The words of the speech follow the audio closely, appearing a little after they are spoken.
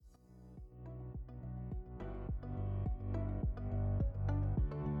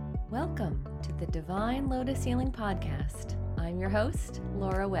Welcome to the Divine Lotus Healing Podcast. I'm your host,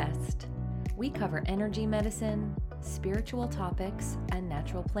 Laura West. We cover energy medicine, spiritual topics, and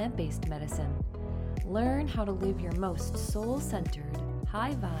natural plant-based medicine. Learn how to live your most soul-centered,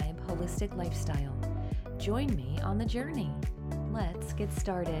 high-vibe, holistic lifestyle. Join me on the journey. Let's get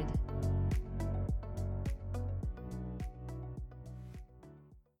started.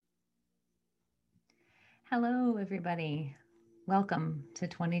 Hello, everybody. Welcome to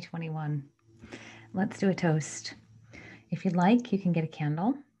 2021. Let's do a toast. If you'd like, you can get a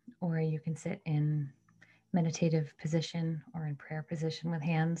candle, or you can sit in meditative position or in prayer position with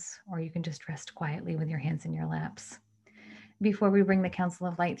hands, or you can just rest quietly with your hands in your laps. Before we bring the Council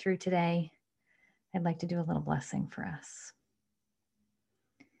of Light through today, I'd like to do a little blessing for us.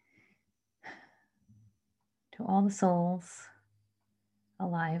 To all the souls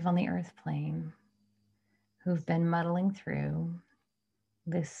alive on the earth plane who've been muddling through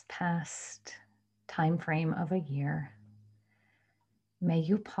this past time frame of a year, may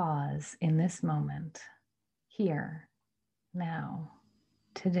you pause in this moment, here, now,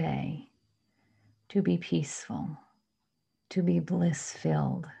 today, to be peaceful, to be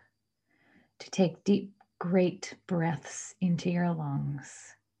bliss-filled, to take deep, great breaths into your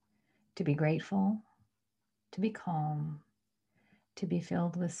lungs, to be grateful, to be calm, to be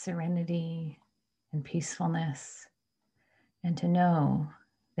filled with serenity and peacefulness, and to know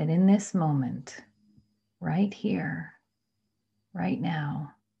that in this moment, right here, right now,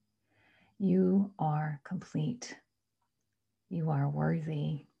 you are complete. You are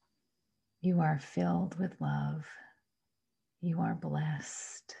worthy. You are filled with love. You are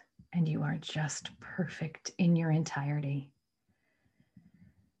blessed, and you are just perfect in your entirety.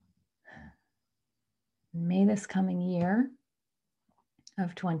 May this coming year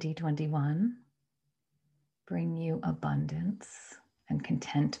of 2021 bring you abundance and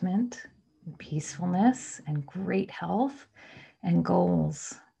contentment and peacefulness and great health and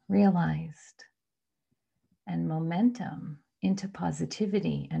goals realized and momentum into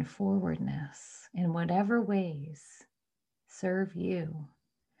positivity and forwardness in whatever ways serve you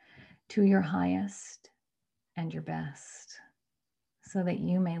to your highest and your best, so that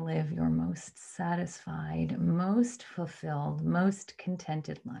you may live your most satisfied, most fulfilled, most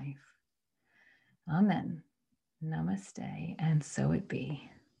contented life. Amen. Namaste, and so it be.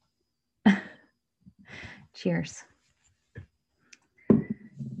 Cheers.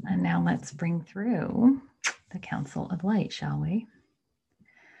 And now let's bring through the Council of Light, shall we?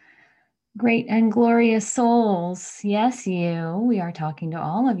 Great and glorious souls, yes, you. We are talking to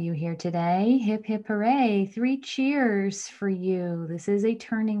all of you here today. Hip, hip, hooray. 3 cheers for you. This is a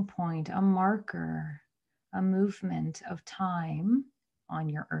turning point, a marker, a movement of time on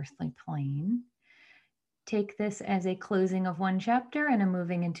your earthly plane. Take this as a closing of one chapter and a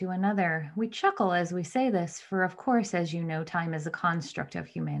moving into another. We chuckle as we say this, for of course, as you know, time is a construct of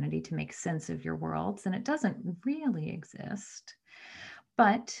humanity to make sense of your worlds, and it doesn't really exist.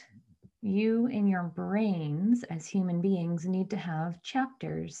 But you in your brains as human beings need to have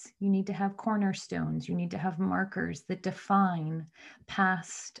chapters. You need to have cornerstones. You need to have markers that define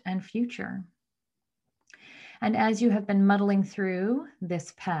past and future. And as you have been muddling through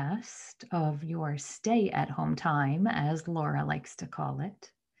this past of your stay-at-home time, as Laura likes to call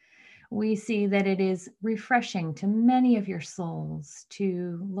it, we see that it is refreshing to many of your souls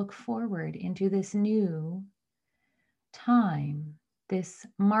to look forward into this new time, this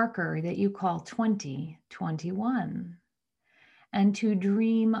marker that you call 2021, and to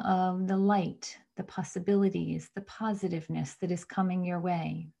dream of the light, the possibilities, the positiveness that is coming your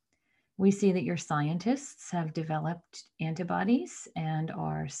way. We see that your scientists have developed antibodies and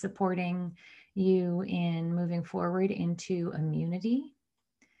are supporting you in moving forward into immunity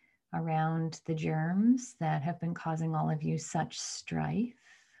around the germs that have been causing all of you such strife.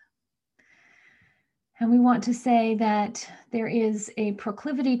 And we want to say that there is a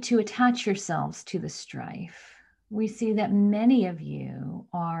proclivity to attach yourselves to the strife. We see that many of you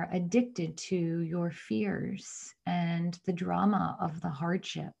are addicted to your fears and the drama of the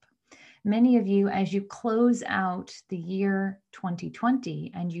hardship. Many of you, as you close out the year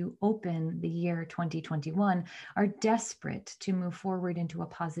 2020 and you open the year 2021, are desperate to move forward into a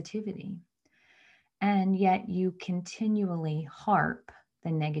positivity. And yet you continually harp the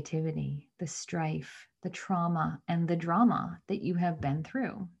negativity, the strife, the trauma, and the drama that you have been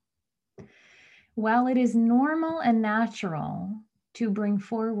through. While it is normal and natural to bring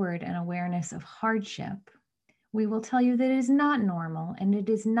forward an awareness of hardship, we will tell you that it is not normal and it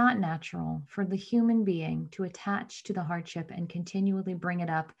is not natural for the human being to attach to the hardship and continually bring it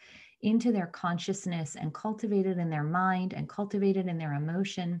up into their consciousness and cultivate it in their mind and cultivate it in their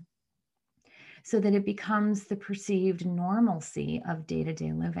emotion so that it becomes the perceived normalcy of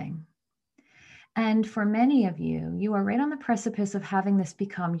day-to-day living. And for many of you, you are right on the precipice of having this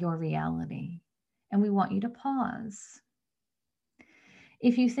become your reality. And we want you to pause.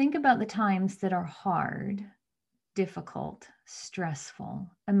 If you think about the times that are hard, difficult, stressful,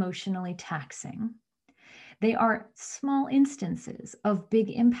 emotionally taxing, they are small instances of big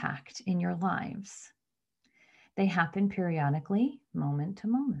impact in your lives. They happen periodically, moment to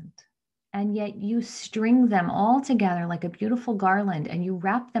moment. And yet you string them all together like a beautiful garland, and you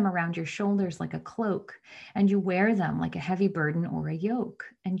wrap them around your shoulders like a cloak, and you wear them like a heavy burden or a yoke.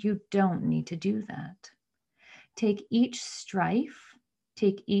 And you don't need to do that. Take each strife,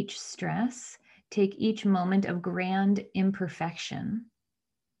 take each stress, take each moment of grand imperfection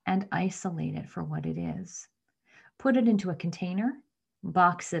and isolate it for what it is. Put it into a container,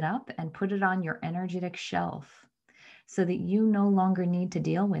 box it up, and put it on your energetic shelf so that you no longer need to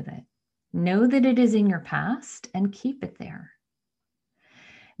deal with it. Know that it is in your past and keep it there.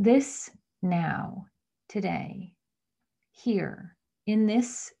 This now, today, here, in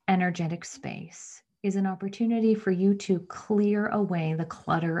this energetic space, is an opportunity for you to clear away the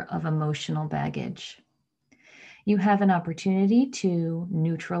clutter of emotional baggage. You have an opportunity to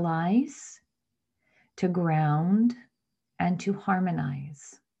neutralize, to ground, and to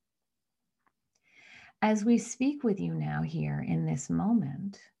harmonize. As we speak with you now here in this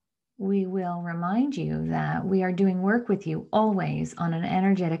moment, we will remind you that we are doing work with you always on an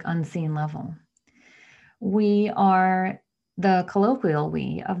energetic, unseen level. We are the colloquial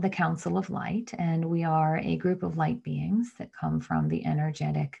we of the Council of Light, and we are a group of light beings that come from the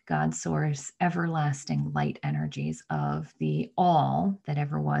energetic God source, everlasting light energies of the all that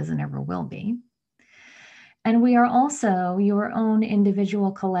ever was and ever will be. And we are also your own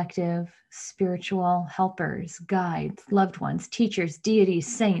individual, collective, spiritual helpers, guides, loved ones, teachers, deities,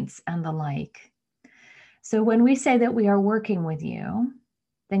 saints, and the like. So when we say that we are working with you,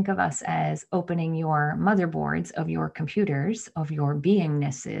 think of us as opening your motherboards of your computers, of your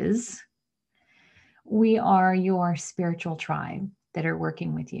beingnesses. We are your spiritual tribe that are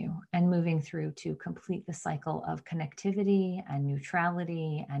working with you and moving through to complete the cycle of connectivity and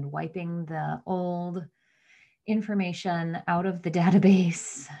neutrality and wiping the old information out of the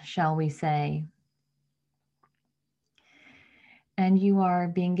database, shall we say. And you are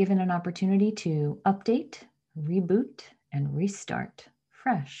being given an opportunity to update, reboot, and restart,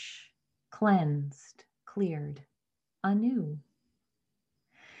 fresh, cleansed, cleared, anew.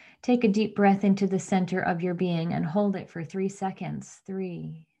 Take a deep breath into the center of your being and hold it for 3 seconds.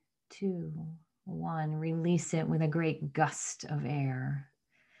 3, 2, 1. Release it with a great gust of air.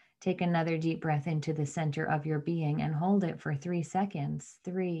 Take another deep breath into the center of your being and hold it for 3 seconds.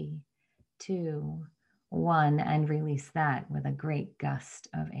 3, 2, 1, and release that with a great gust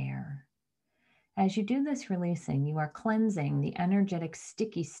of air. As you do this releasing, you are cleansing the energetic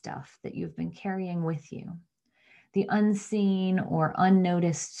sticky stuff that you've been carrying with you, the unseen or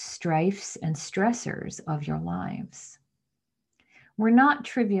unnoticed strifes and stressors of your lives. We're not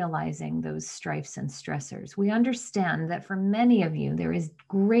trivializing those strifes and stressors. We understand that for many of you, there is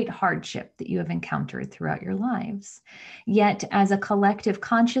great hardship that you have encountered throughout your lives. Yet, as a collective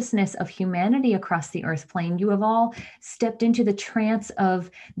consciousness of humanity across the earth plane, you have all stepped into the trance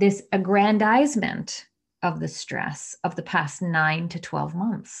of this aggrandizement of the stress of the past 9 to 12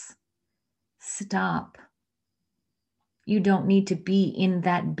 months. Stop. You don't need to be in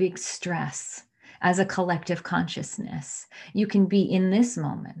that big stress. As a collective consciousness, you can be in this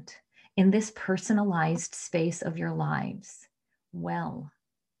moment, in this personalized space of your lives, well,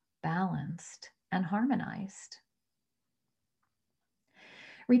 balanced, and harmonized.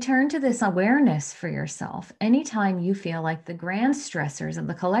 Return to this awareness for yourself anytime you feel like the grand stressors of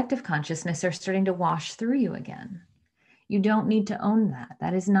the collective consciousness are starting to wash through you again. You don't need to own that.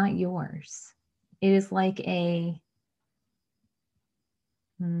 That is not yours. It is like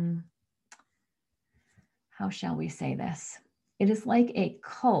how shall we say this? It is like a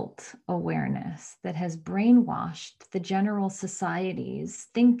cult awareness that has brainwashed the general society's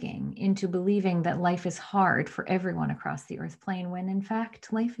thinking into believing that life is hard for everyone across the earth plane, when in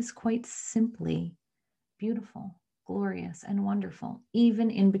fact, life is quite simply beautiful, glorious, and wonderful,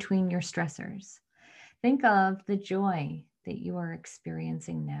 even in between your stressors. Think of the joy that you are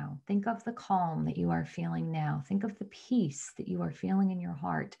experiencing now. Think of the calm that you are feeling now. Think of the peace that you are feeling in your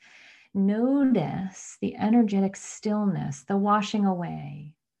heart. Notice the energetic stillness, the washing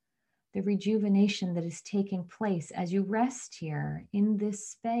away, the rejuvenation that is taking place as you rest here in this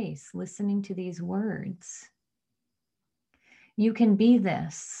space, listening to these words. You can be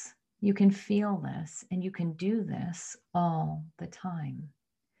this, you can feel this, and you can do this all the time.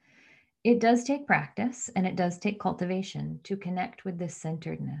 It does take practice and it does take cultivation to connect with this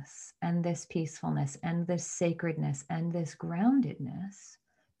centeredness and this peacefulness and this sacredness and this groundedness,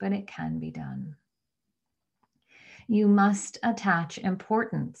 but it can be done. You must attach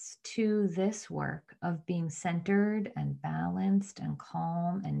importance to this work of being centered and balanced and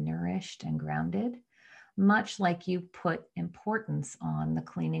calm and nourished and grounded, much like you put importance on the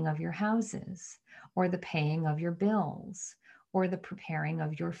cleaning of your houses or the paying of your bills or the preparing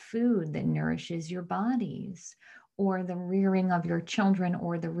of your food that nourishes your bodies or the rearing of your children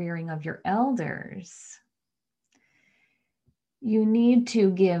or the rearing of your elders. You need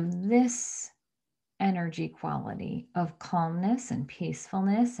to give this energy quality of calmness and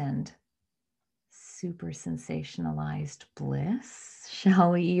peacefulness and super sensationalized bliss,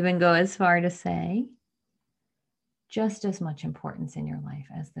 shall we even go as far to say, just as much importance in your life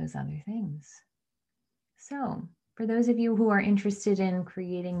as those other things. So, for those of you who are interested in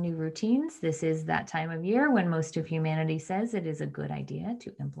creating new routines, this is that time of year when most of humanity says it is a good idea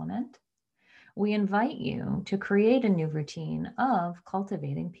to implement. We invite you to create a new routine of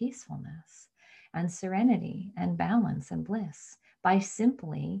cultivating peacefulness and serenity and balance and bliss by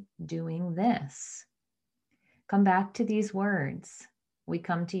simply doing this. Come back to these words. We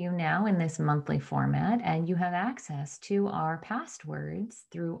come to you now in this monthly format, and you have access to our past words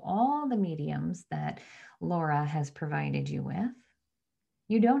through all the mediums that Laura has provided you with.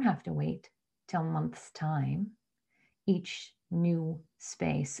 You don't have to wait till month's time, each new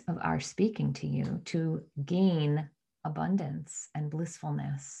space of our speaking to you, to gain abundance and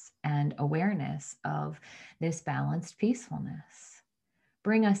blissfulness and awareness of this balanced peacefulness.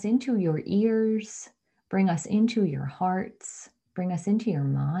 Bring us into your ears, bring us into your hearts, bring us into your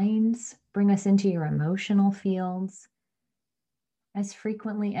minds, bring us into your emotional fields as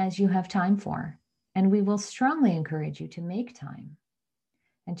frequently as you have time for. And we will strongly encourage you to make time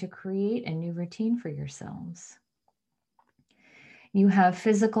and to create a new routine for yourselves. You have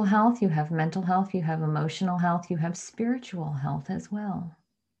physical health, you have mental health, you have emotional health, you have spiritual health as well.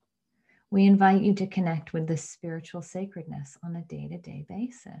 We invite you to connect with this spiritual sacredness on a day-to-day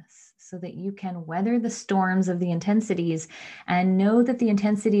basis so that you can weather the storms of the intensities and know that the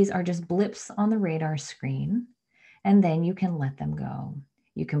intensities are just blips on the radar screen, and then you can let them go.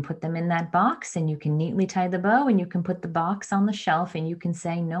 You can put them in that box and you can neatly tie the bow and you can put the box on the shelf and you can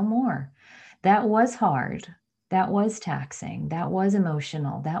say no more. That was hard. That was taxing. That was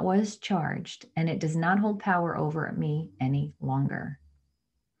emotional. That was charged, and it does not hold power over me any longer.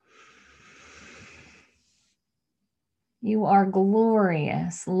 You are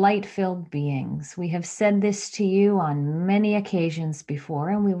glorious, light-filled beings. We have said this to you on many occasions before,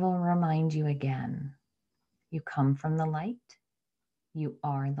 and we will remind you again. You come from the light. You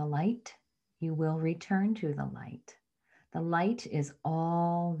are the light. You will return to the light. The light is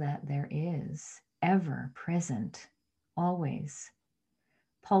all that there is, ever present, always,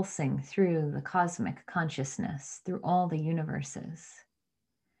 pulsing through the cosmic consciousness, through all the universes.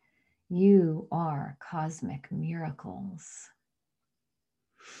 You are cosmic miracles.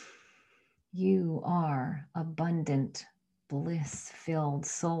 You are abundant, bliss-filled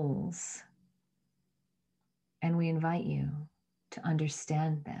souls. And we invite you to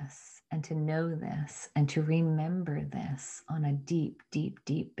understand this and to know this and to remember this on a deep, deep,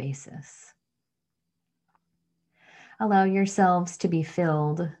 deep basis. Allow yourselves to be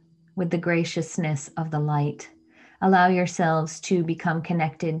filled with the graciousness of the light. Allow yourselves to become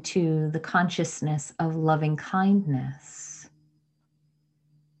connected to the consciousness of loving kindness.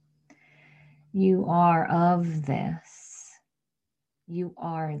 You are of this. You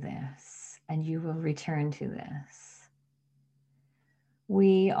are this, and you will return to this.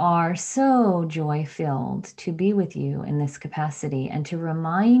 We are so joy-filled to be with you in this capacity and to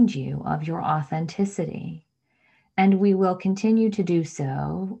remind you of your authenticity. And we will continue to do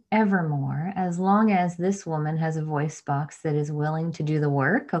so evermore as long as this woman has a voice box that is willing to do the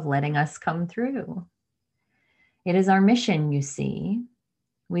work of letting us come through. It is our mission, you see.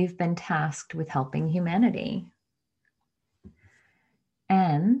 We've been tasked with helping humanity.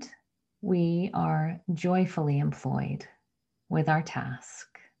 And we are joyfully employed with our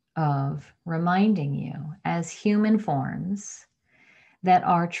task of reminding you as human forms that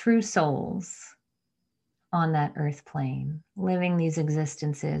are true souls on that earth plane, living these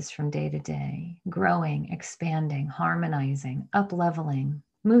existences from day to day, growing, expanding, harmonizing, up-leveling,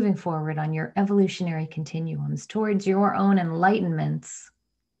 moving forward on your evolutionary continuums towards your own enlightenments.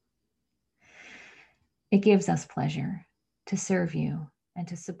 It gives us pleasure to serve you and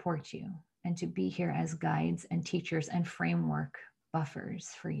to support you and to be here as guides and teachers and framework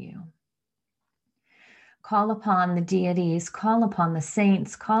buffers for you. Call upon the deities, call upon the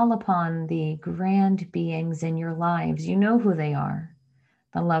saints, call upon the grand beings in your lives. You know who they are,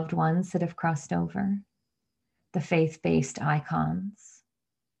 the loved ones that have crossed over, the faith-based icons,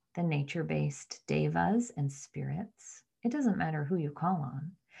 the nature-based devas and spirits. It doesn't matter who you call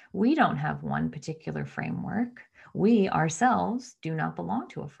on. We don't have one particular framework. We ourselves do not belong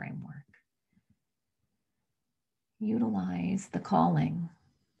to a framework. Utilize the calling.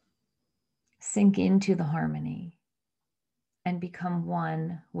 Sink into the harmony and become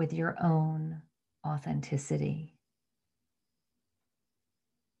one with your own authenticity.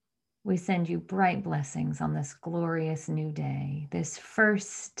 We send you bright blessings on this glorious new day, this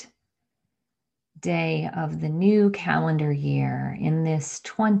first day of the new calendar year in this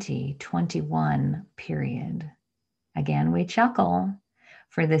 2021 period. Again, we chuckle,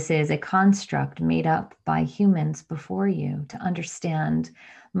 for this is a construct made up by humans before you to understand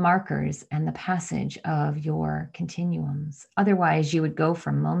markers and the passage of your continuums. Otherwise, you would go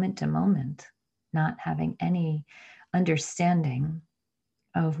from moment to moment, not having any understanding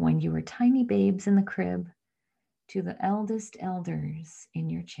of when you were tiny babes in the crib to the eldest elders in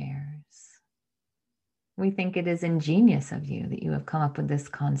your chairs. We think it is ingenious of you that you have come up with this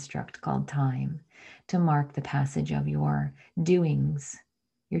construct called time to mark the passage of your doings,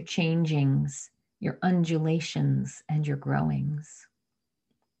 your changings, your undulations, and your growings.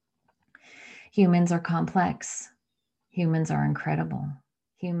 Humans are complex. Humans are incredible.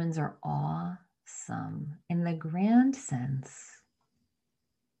 Humans are awesome in the grand sense.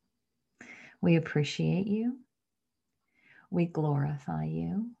 We appreciate you. We glorify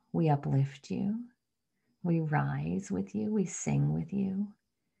you. We uplift you. We rise with you. We sing with you.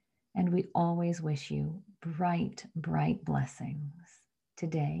 And we always wish you bright, bright blessings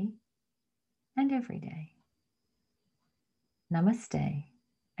today and every day. Namaste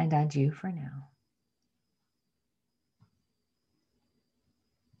and adieu for now.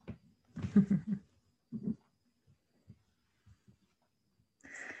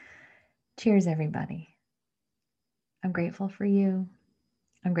 Cheers, everybody. I'm grateful for you.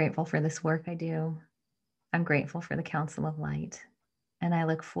 I'm grateful for this work I do. I'm grateful for the Council of Light. And I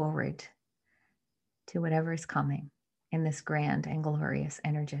look forward to whatever is coming in this grand and glorious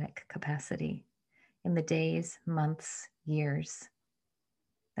energetic capacity in the days, months, years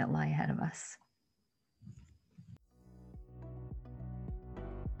that lie ahead of us.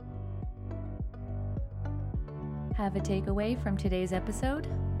 Have a takeaway from today's episode?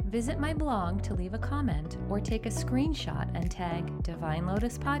 Visit my blog to leave a comment or take a screenshot and tag Divine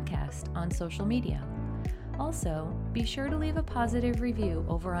Lotus Podcast on social media. Also, be sure to leave a positive review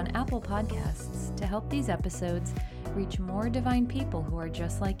over on Apple Podcasts to help these episodes reach more divine people who are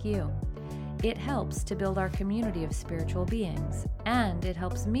just like you. It helps to build our community of spiritual beings, and it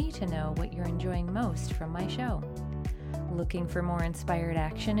helps me to know what you're enjoying most from my show. Looking for more inspired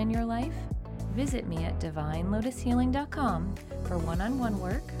action in your life? Visit me at divinelotushealing.com for one-on-one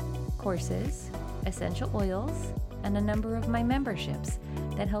work, courses, essential oils, and a number of my memberships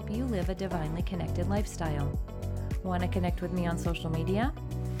that help you live a divinely connected lifestyle. Want to connect with me on social media?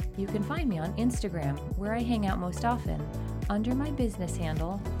 You can find me on Instagram, where I hang out most often, under my business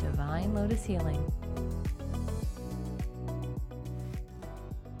handle, Divine Lotus Healing.